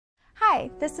Hi,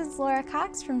 this is Laura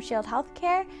Cox from Shield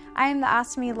HealthCare. I am the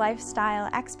ostomy lifestyle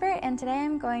expert, and today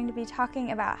I'm going to be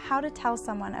talking about how to tell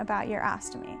someone about your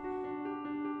ostomy.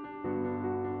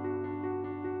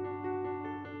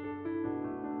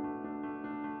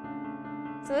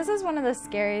 So this is one of the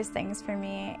scariest things for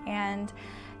me, and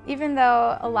even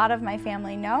though a lot of my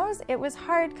family knows, it was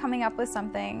hard coming up with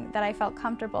something that I felt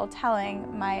comfortable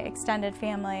telling my extended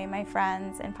family, my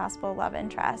friends, and possible love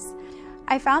interests.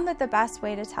 I found that the best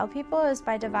way to tell people is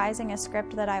by devising a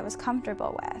script that I was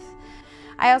comfortable with.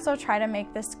 I also try to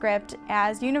make the script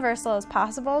as universal as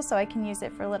possible so I can use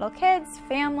it for little kids,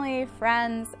 family,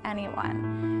 friends,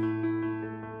 anyone.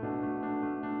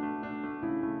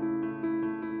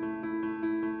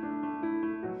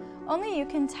 Only you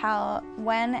can tell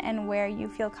when and where you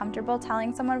feel comfortable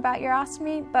telling someone about your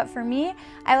ostomy, but for me,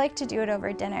 I like to do it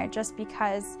over dinner just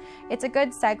because it's a good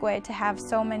segue to have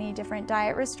so many different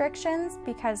diet restrictions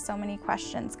because so many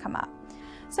questions come up.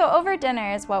 So over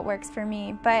dinner is what works for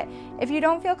me, but if you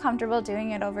don't feel comfortable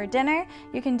doing it over dinner,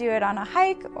 you can do it on a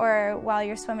hike or while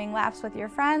you're swimming laps with your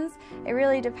friends. It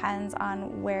really depends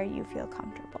on where you feel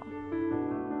comfortable.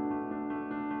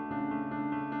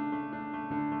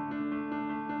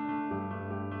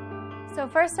 So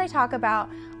first I talk about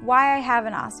why I have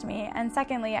an ostomy, and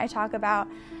secondly I talk about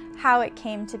how it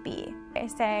came to be. I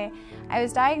say I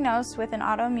was diagnosed with an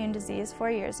autoimmune disease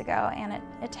 4 years ago and it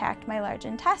attacked my large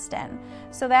intestine.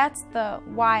 So that's the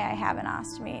why I have an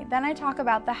ostomy. Then I talk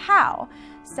about the how.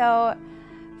 So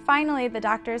finally the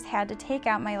doctors had to take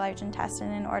out my large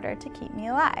intestine in order to keep me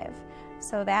alive.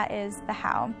 So that is the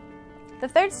how. The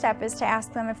third step is to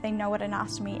ask them if they know what an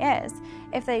ostomy is.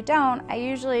 If they don't, I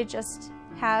usually just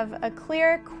have a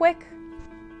clear, quick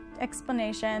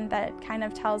explanation that kind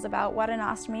of tells about what an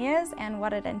ostomy is and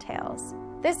what it entails.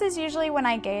 This is usually when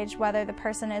I gauge whether the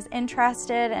person is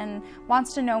interested and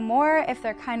wants to know more, if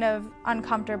they're kind of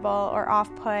uncomfortable or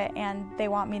off-put and they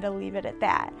want me to leave it at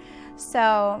that.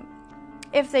 So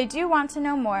if they do want to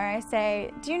know more, I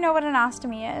say, do you know what an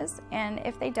ostomy is? And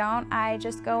if they don't, I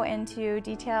just go into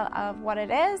detail of what it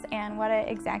is and what it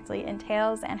exactly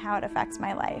entails and how it affects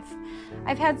my life.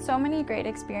 I've had so many great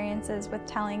experiences with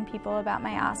telling people about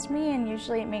my ostomy, and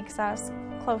usually it makes us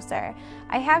closer.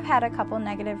 I have had a couple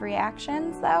negative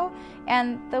reactions though,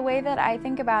 and the way that I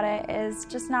think about it is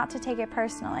just not to take it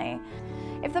personally.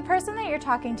 If the person that you're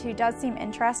talking to does seem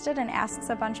interested and asks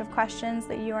a bunch of questions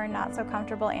that you are not so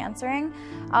comfortable answering,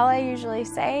 all I usually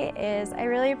say is, I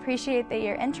really appreciate that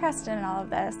you're interested in all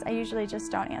of this. I usually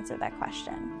just don't answer that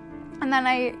question. And then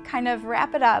I kind of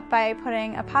wrap it up by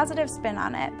putting a positive spin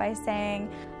on it by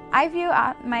saying, I view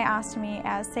my ostomy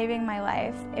as saving my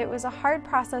life. It was a hard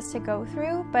process to go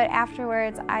through, but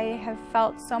afterwards I have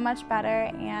felt so much better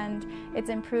and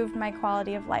it's improved my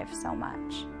quality of life so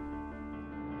much.